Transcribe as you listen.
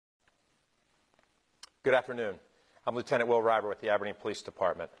Good afternoon. I'm Lieutenant Will Reiber with the Aberdeen Police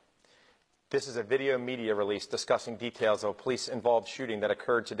Department. This is a video media release discussing details of a police-involved shooting that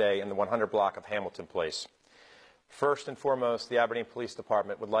occurred today in the 100 block of Hamilton Place. First and foremost, the Aberdeen Police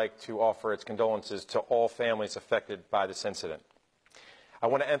Department would like to offer its condolences to all families affected by this incident. I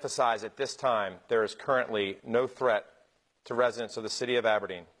want to emphasize at this time there is currently no threat to residents of the city of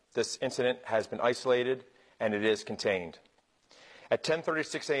Aberdeen. This incident has been isolated and it is contained. At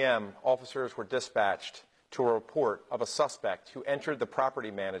 10:36 a.m., officers were dispatched to a report of a suspect who entered the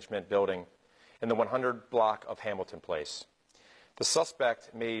property management building in the 100 block of Hamilton Place. The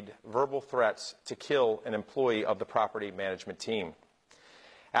suspect made verbal threats to kill an employee of the property management team.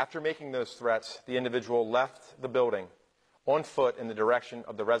 After making those threats, the individual left the building on foot in the direction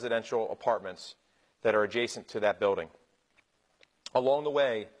of the residential apartments that are adjacent to that building. Along the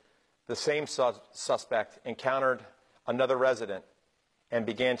way, the same suspect encountered another resident and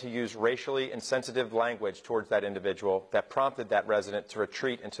began to use racially insensitive language towards that individual that prompted that resident to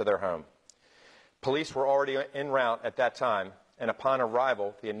retreat into their home. Police were already en route at that time, and upon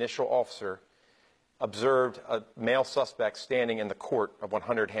arrival, the initial officer observed a male suspect standing in the court of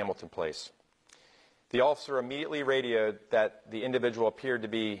 100 Hamilton Place. The officer immediately radioed that the individual appeared to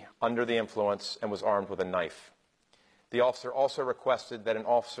be under the influence and was armed with a knife. The officer also requested that an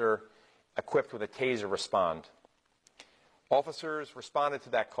officer equipped with a taser respond. Officers responded to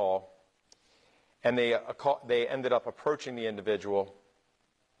that call, and they ended up approaching the individual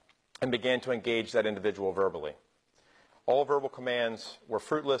and began to engage that individual verbally. All verbal commands were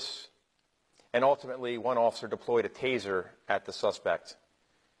fruitless, and ultimately one officer deployed a taser at the suspect,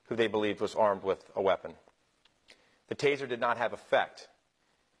 who they believed was armed with a weapon. The taser did not have effect.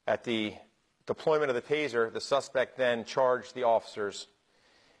 At the deployment of the taser, the suspect then charged the officers.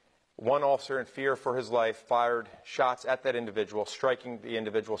 One officer, in fear for his life, fired shots at that individual, striking the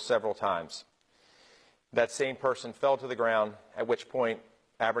individual several times. That same person fell to the ground, at which point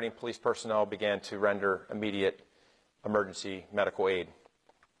Aberdeen police personnel began to render immediate emergency medical aid.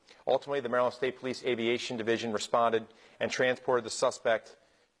 Ultimately, the Maryland State Police Aviation Division responded and transported the suspect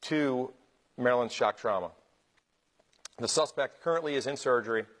to Maryland Shock Trauma. The suspect currently is in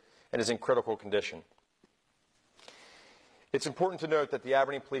surgery and is in critical condition. It's important to note that the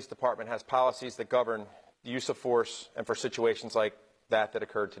Aberdeen Police Department has policies that govern the use of force and for situations like that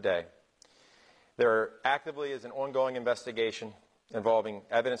occurred today. There actively is an ongoing investigation involving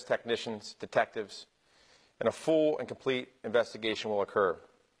evidence technicians, detectives, and a full and complete investigation will occur.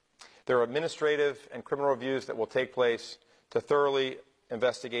 There are administrative and criminal reviews that will take place to thoroughly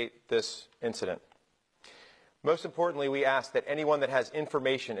investigate this incident. Most importantly, we ask that anyone that has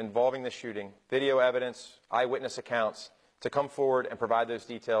information involving the shooting, video evidence, eyewitness accounts, to come forward and provide those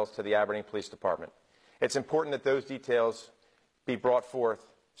details to the Aberdeen Police Department. It's important that those details be brought forth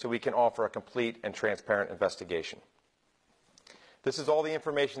so we can offer a complete and transparent investigation. This is all the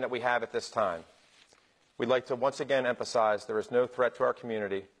information that we have at this time. We'd like to once again emphasize there is no threat to our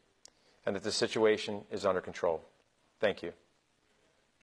community and that the situation is under control. Thank you.